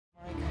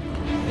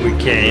We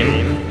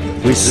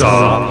came, we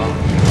saw,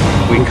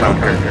 we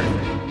conquered.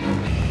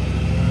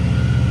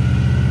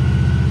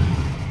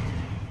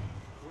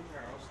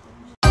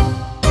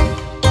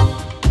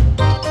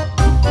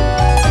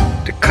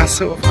 The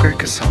Castle of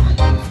Carcassonne.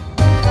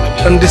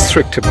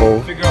 Indestructible,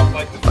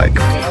 like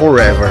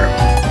forever.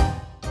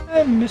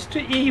 I'm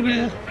Mr.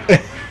 Evil.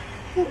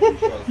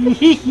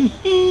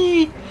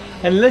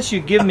 Unless you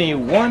give me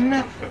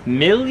 $1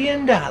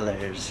 million.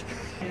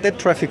 That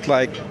traffic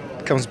light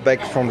comes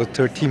back from the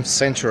 13th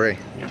century.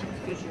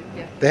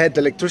 They had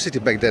electricity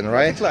back then,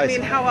 right? I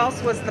mean, how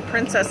else was the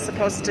princess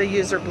supposed to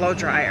use her blow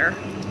dryer?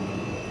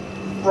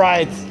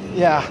 Right,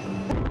 yeah.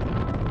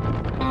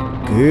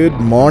 Good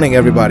morning,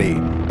 everybody.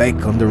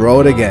 Back on the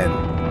road again.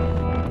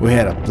 We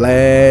had a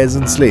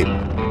pleasant sleep.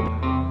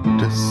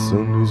 The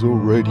sun is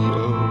already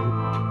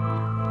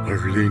up,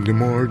 early in the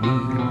morning.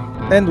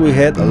 And we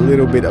had a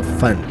little bit of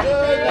fun.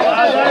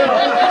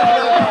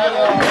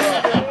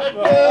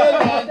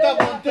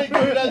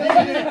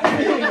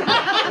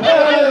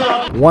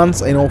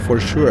 Once I know for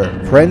sure,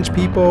 French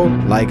people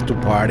like to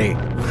party.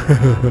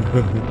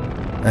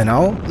 And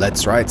now,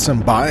 let's ride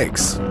some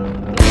bikes.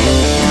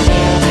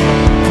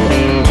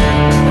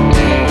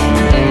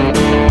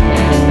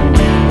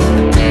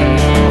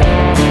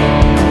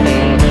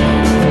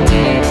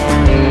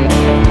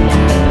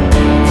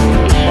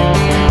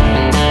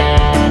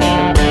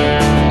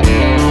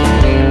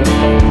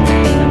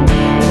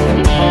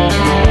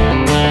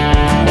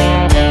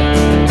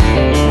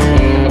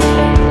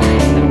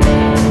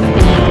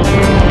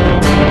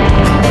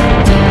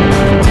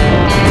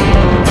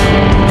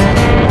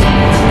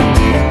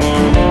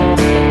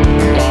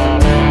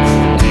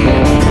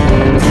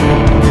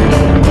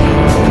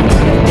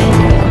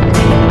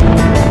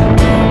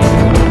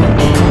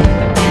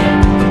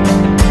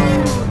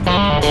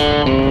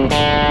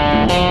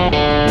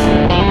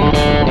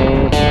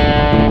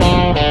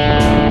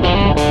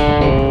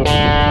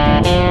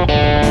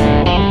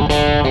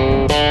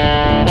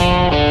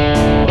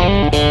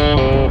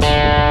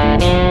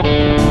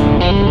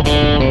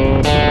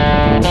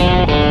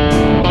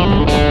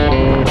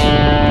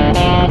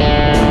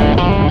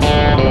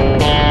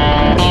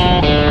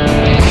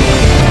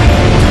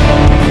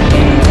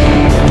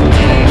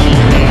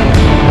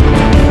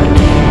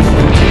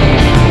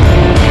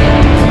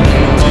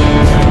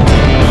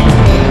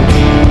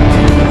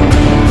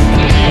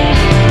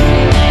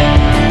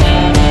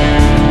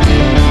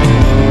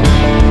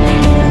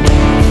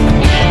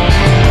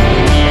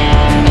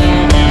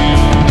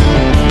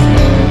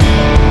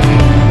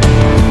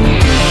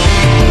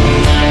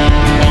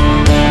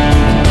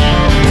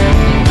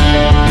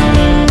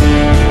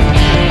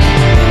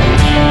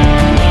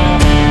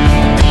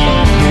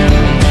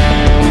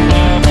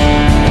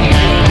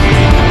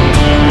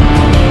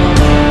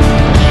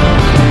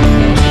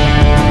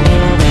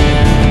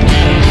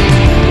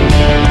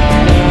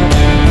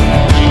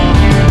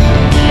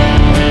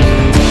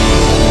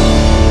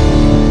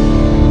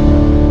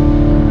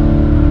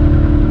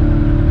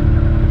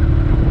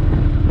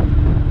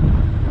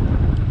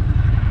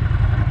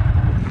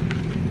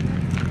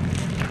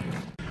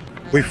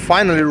 We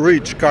finally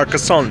reached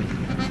Carcassonne,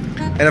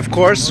 and of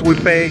course we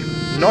pay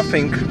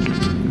nothing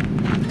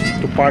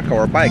to park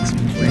our bikes.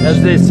 As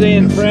they say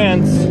in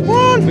France,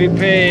 we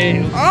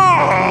pay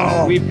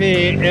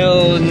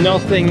el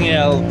nothing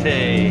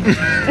lte.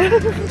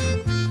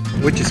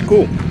 Which is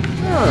cool.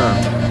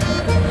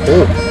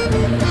 Oh,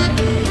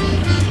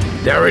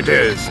 there it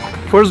is.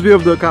 First view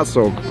of the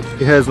castle.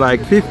 It has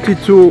like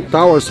 52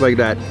 towers like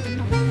that.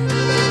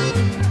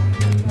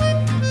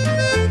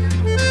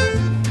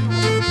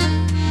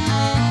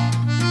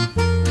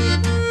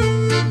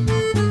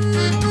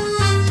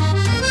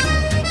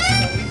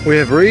 We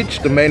have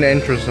reached the main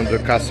entrance of the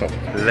castle.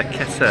 Le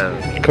Castle.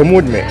 Come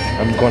with me,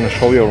 I'm gonna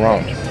show you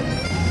around.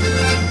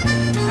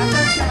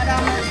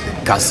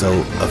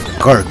 Castle of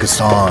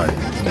Carcassonne.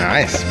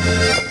 Nice.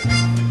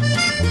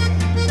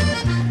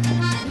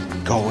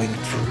 Going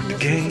through the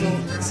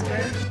gates.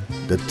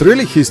 The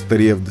thrilling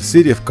history of the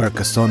city of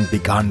Carcassonne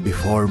began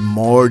before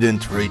more than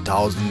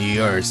 3,000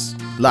 years.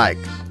 Like,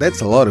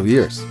 that's a lot of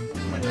years.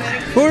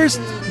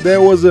 First,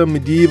 there was a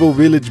medieval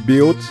village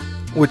built,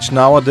 which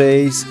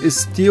nowadays is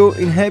still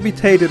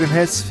inhabited and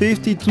has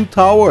 52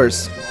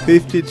 towers.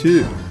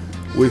 52.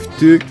 With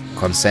 2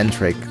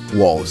 concentric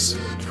walls,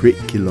 3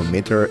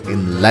 kilometers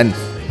in length.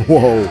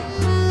 Whoa!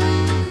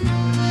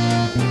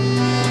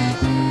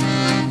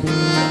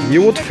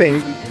 You would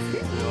think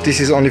this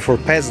is only for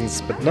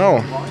peasants, but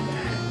no.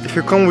 If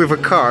you come with a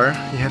car,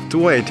 you have to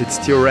wait, it's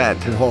still red.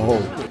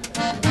 Whoa!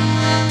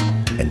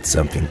 And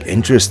something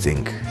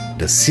interesting,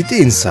 the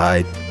city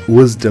inside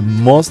was the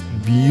most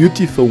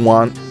beautiful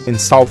one in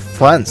South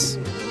France.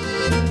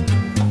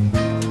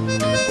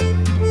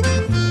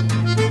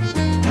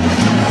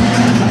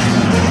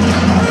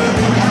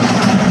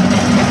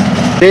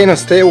 Jaina,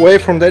 stay away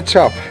from that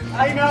shop.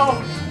 I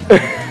know.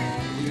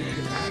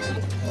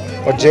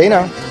 But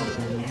Jaina,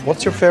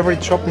 what's your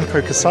favorite shop in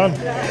Carcassonne?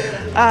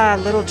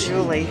 Little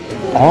Julie.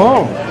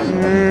 Oh,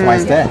 why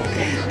is that?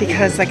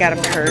 Because I got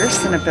a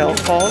purse and a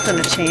billfold and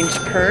a change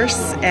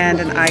purse and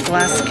an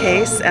eyeglass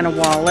case and a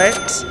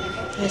wallet.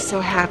 I'm so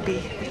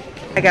happy.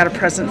 I got a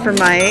present for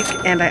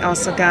Mike, and I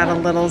also got a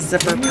little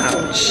zipper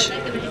pouch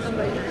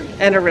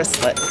and a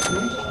wristlet.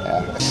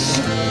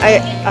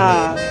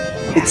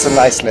 It's a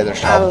nice leather I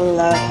shop.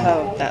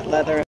 love that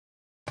leather.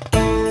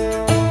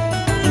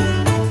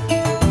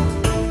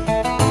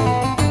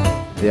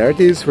 There it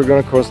is, we're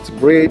gonna cross the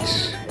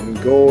bridge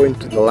and go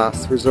into the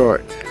last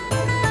resort.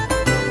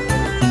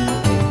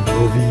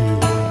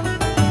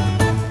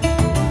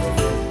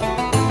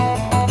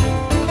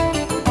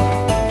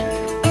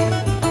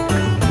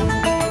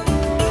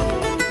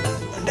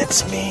 And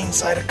that's me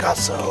inside a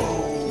castle.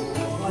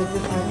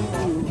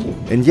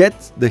 And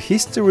yet, the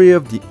history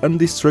of the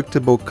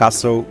indestructible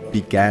castle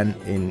began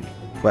in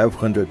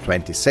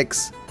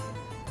 1226,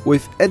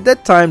 with at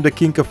that time the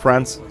King of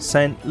France,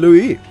 Saint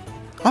Louis.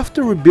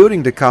 After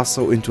rebuilding the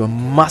castle into a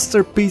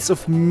masterpiece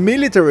of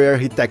military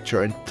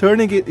architecture and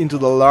turning it into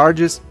the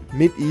largest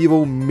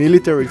medieval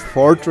military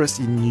fortress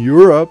in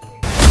Europe,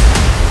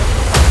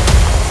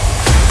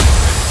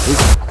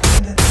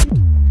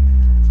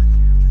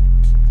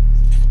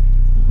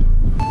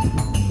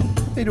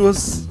 it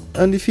was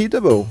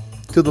undefeatable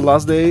till the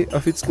last day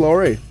of its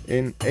glory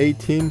in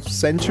 18th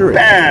century.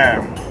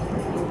 Bam!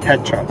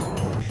 Headshot.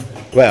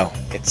 Well,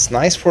 it's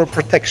nice for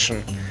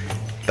protection,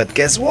 but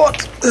guess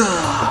what?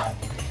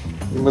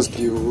 It must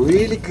be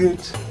really good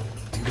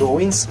to go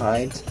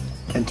inside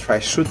and try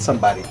shoot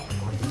somebody.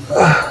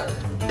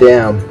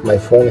 Damn, my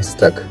phone is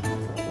stuck.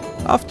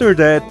 After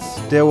that,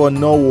 there were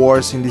no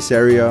wars in this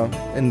area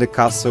and the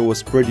castle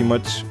was pretty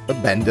much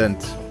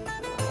abandoned.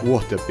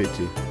 What a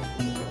pity.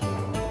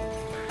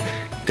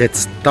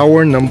 That's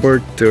tower number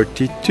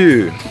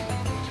 32.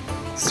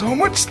 So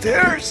much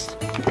stairs!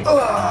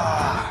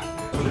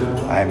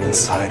 I'm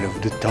inside of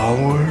the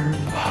tower.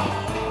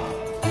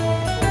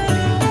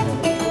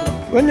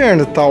 When you're in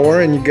the tower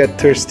and you get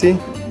thirsty,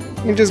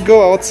 you just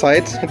go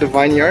outside at the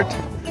vineyard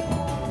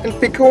and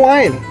pick a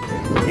wine.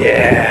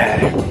 Yeah!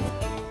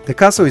 The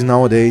castle is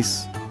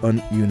nowadays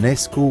an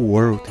UNESCO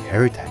World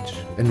Heritage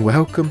and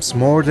welcomes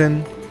more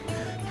than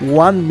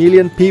 1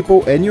 million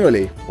people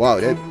annually. Wow,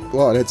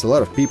 that's a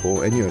lot of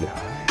people annually.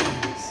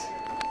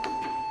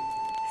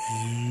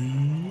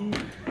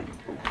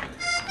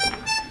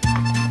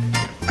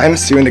 I'm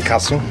still in the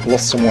castle,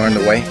 lost somewhere on the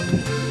way.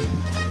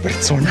 But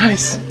it's so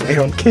nice, I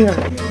don't care.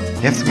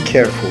 You have to be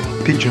careful,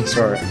 pigeons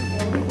are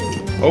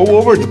all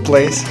over the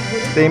place.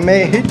 They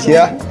may hit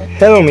ya.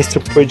 Hello,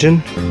 Mr.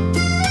 Pigeon.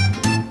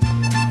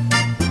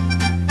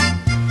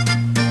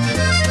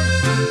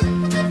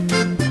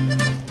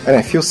 And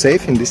I feel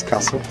safe in this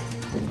castle.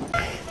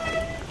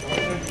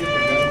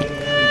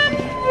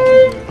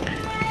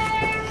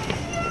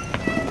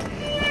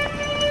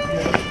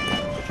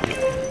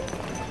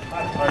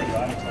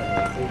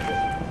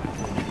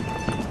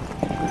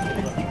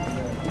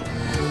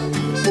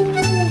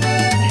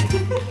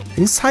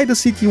 Inside the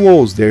city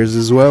walls there's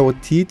as well a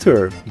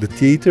theater, the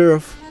theater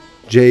of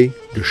J.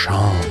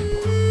 Duchamp.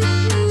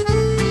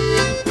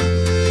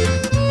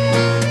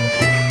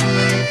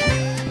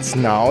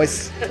 Now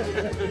it's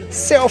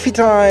selfie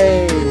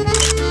time!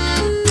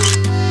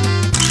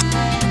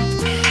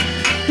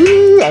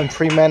 Woo, I'm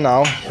free man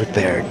now,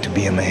 prepared to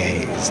be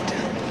amazed.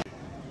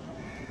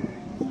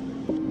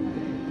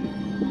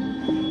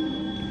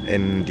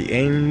 And the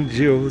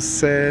angel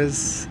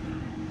says,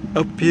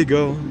 up you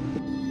go.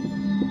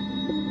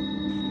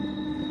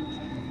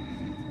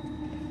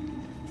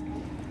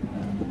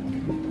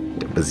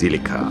 The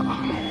Basilica.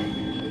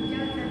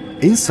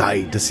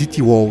 Inside the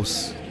city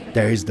walls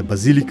there is the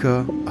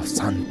Basilica of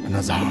Saint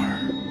Nazar,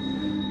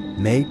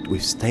 made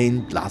with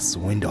stained glass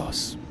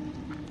windows.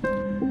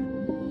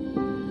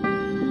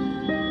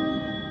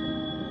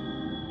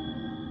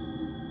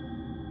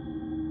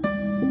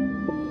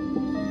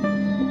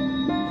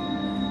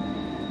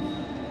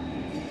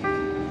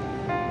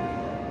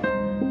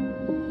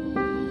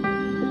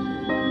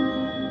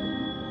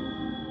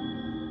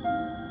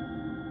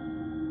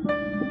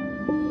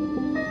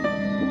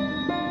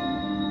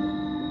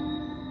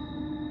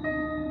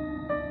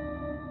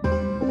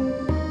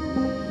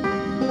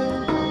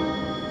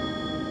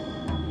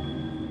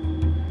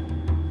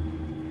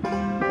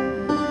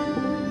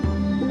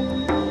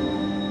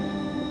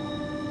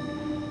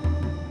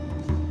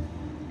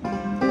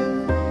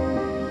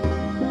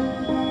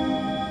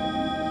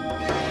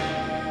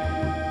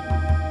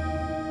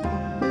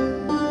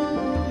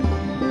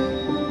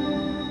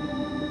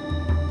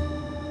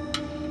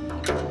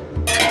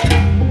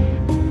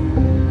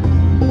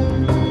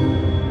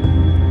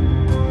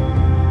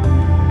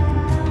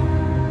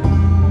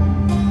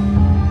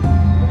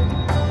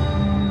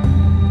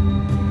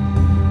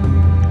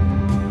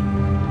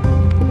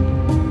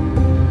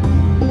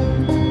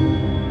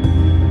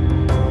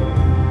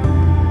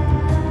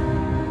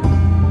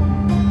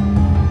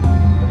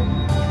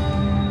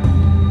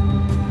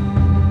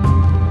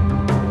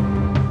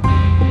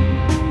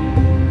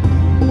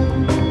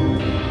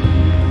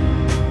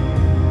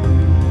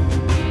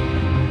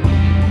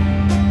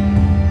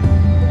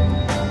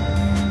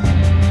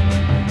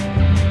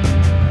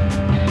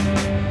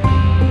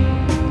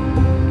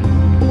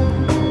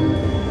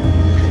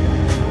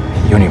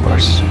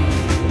 course.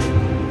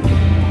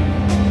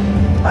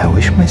 I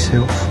wish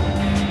myself.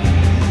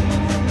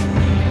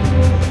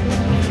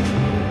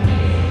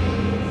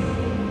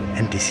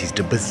 And this is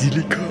the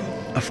Basilica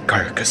of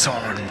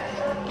Carcassonne.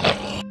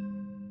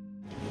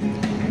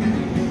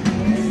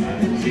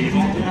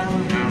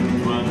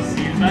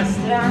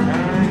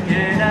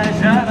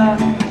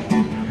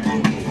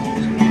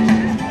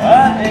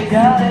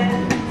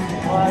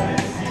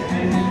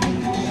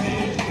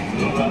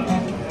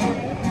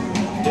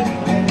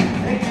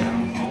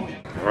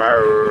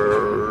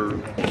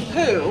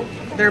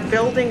 They're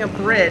building a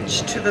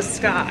bridge to the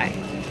sky,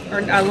 or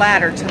a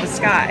ladder to the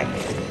sky,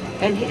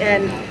 and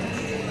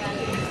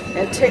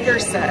Tigger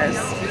says,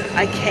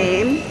 I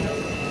came,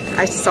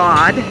 I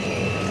sawed,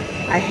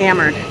 I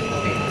hammered.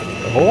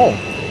 Oh.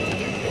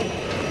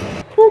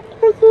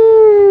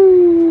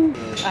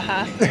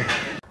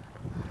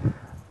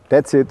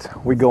 That's it,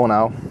 we go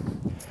now.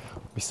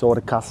 We saw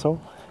the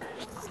castle.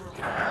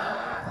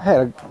 I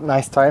had a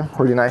nice time,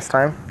 really nice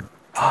time.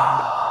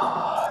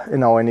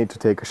 And now I need to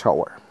take a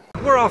shower.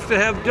 We're off to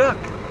have duck.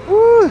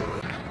 Woo.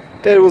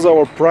 That was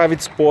our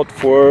private spot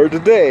for the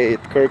day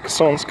at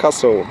Carcassonne's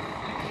castle.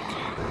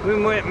 We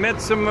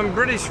met some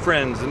British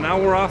friends and now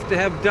we're off to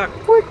have duck.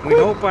 We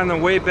hope on the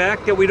way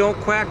back that we don't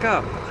quack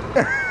up.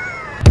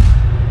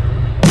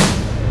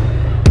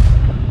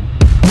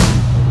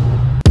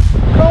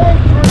 Going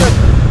through the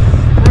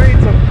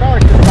streets of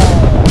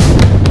Carcassonne.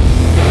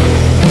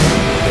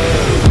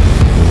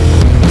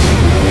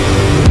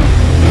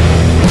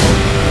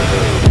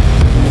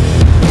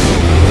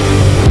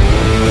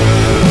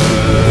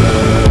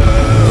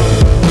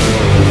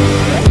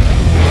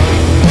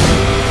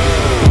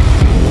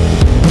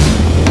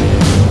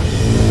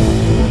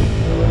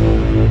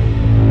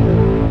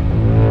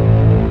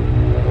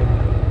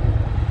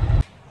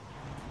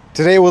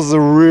 Today was a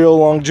real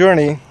long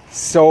journey,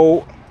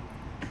 so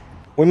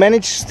we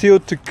managed still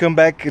to come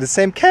back at the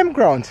same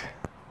campground.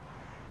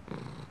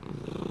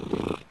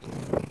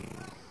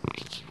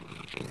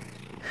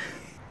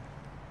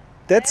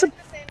 That's in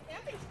the same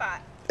camping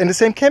spot. In the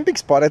same camping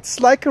spot.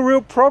 It's like a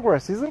real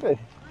progress, isn't it?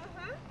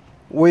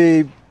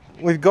 We've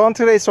gone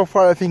today so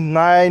far, I think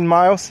 9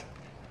 miles.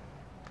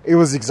 It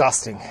was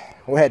exhausting.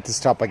 We had to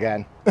stop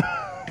again.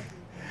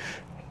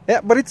 Yeah,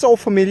 but it's all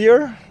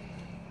familiar,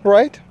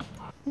 right?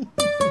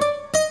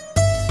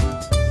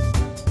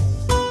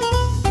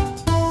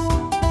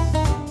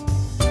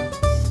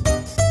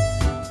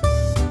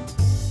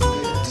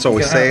 So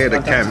we stay at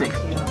a camp,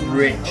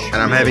 and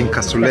I'm having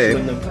cassoulet.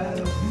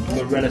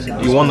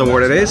 You wonder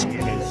what it is?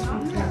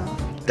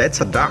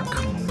 That's a duck,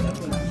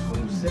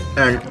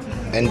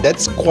 and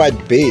that's quite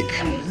big.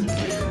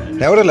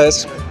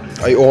 Nevertheless,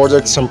 I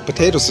ordered some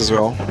potatoes as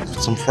well,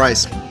 some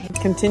fries.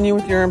 Continue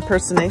with your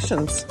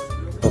impersonations.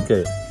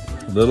 Okay,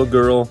 little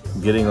girl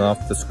getting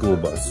off the school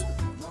bus.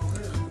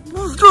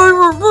 Bus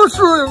driver,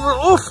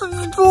 open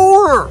the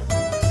door!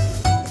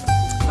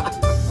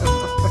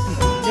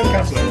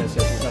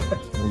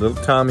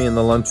 Little Tommy in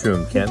the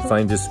lunchroom can't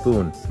find his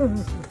spoon.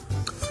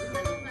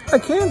 I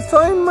can't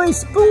find my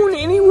spoon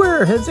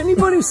anywhere. Has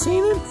anybody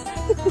seen it?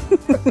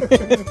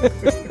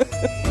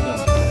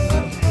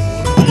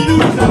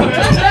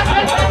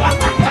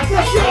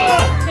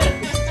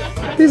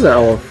 These are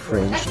our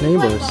French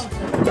neighbors.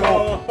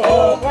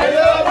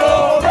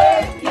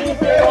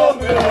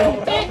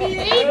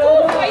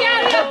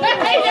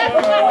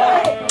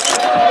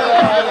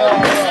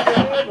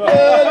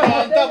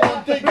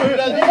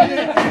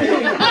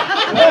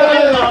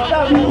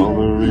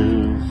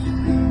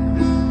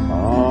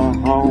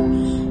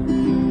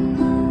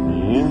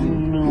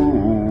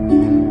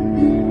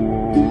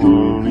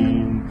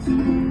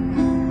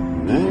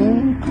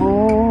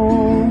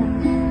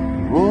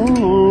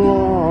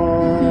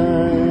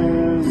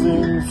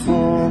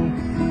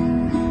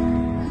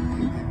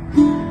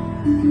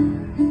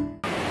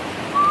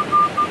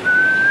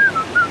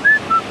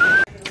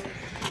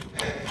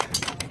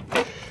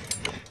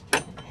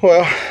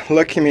 Well,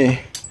 lucky me,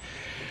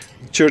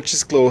 church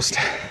is closed.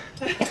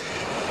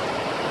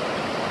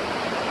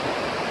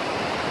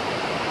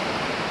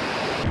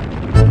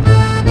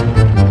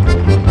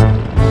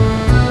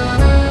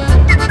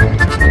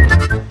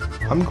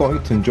 I'm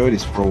going to enjoy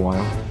this for a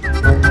while.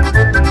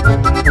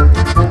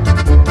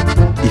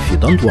 If you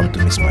don't want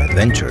to miss my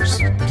adventures,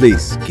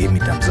 please give me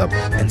thumbs up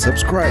and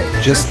subscribe.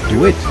 Just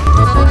do it.